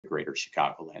greater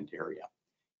Chicagoland area.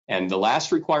 And the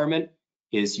last requirement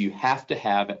is you have to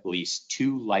have at least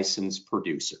 2 licensed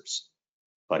producers.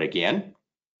 But again,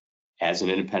 as an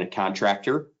independent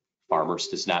contractor, Farmers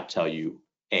does not tell you,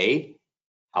 A,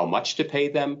 how much to pay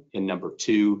them, and number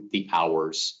 2, the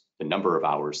hours, the number of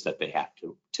hours that they have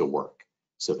to work.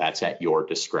 So that's at your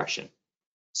discretion.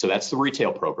 So that's the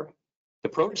retail program. The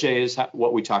Protege is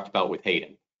what we talked about with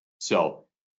Hayden. So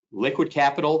liquid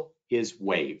capital is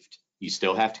waived. You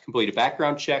still have to complete a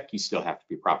background check. You still have to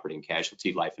be property and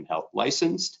casualty, life and health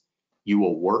licensed. You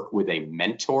will work with a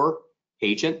mentor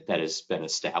agent that has been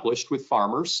established with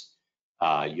Farmers.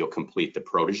 You'll complete the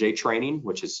Protege training,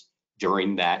 which is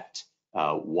during that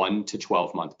 1 to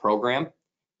 12 month program.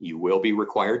 You will be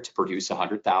required to produce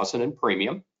 $100,000 in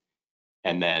premium,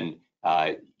 and then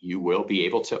you will be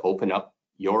able to open up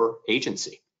your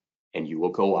agency, and you will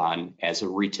go on as a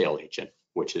retail agent,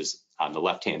 which is on the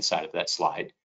left-hand side of that slide.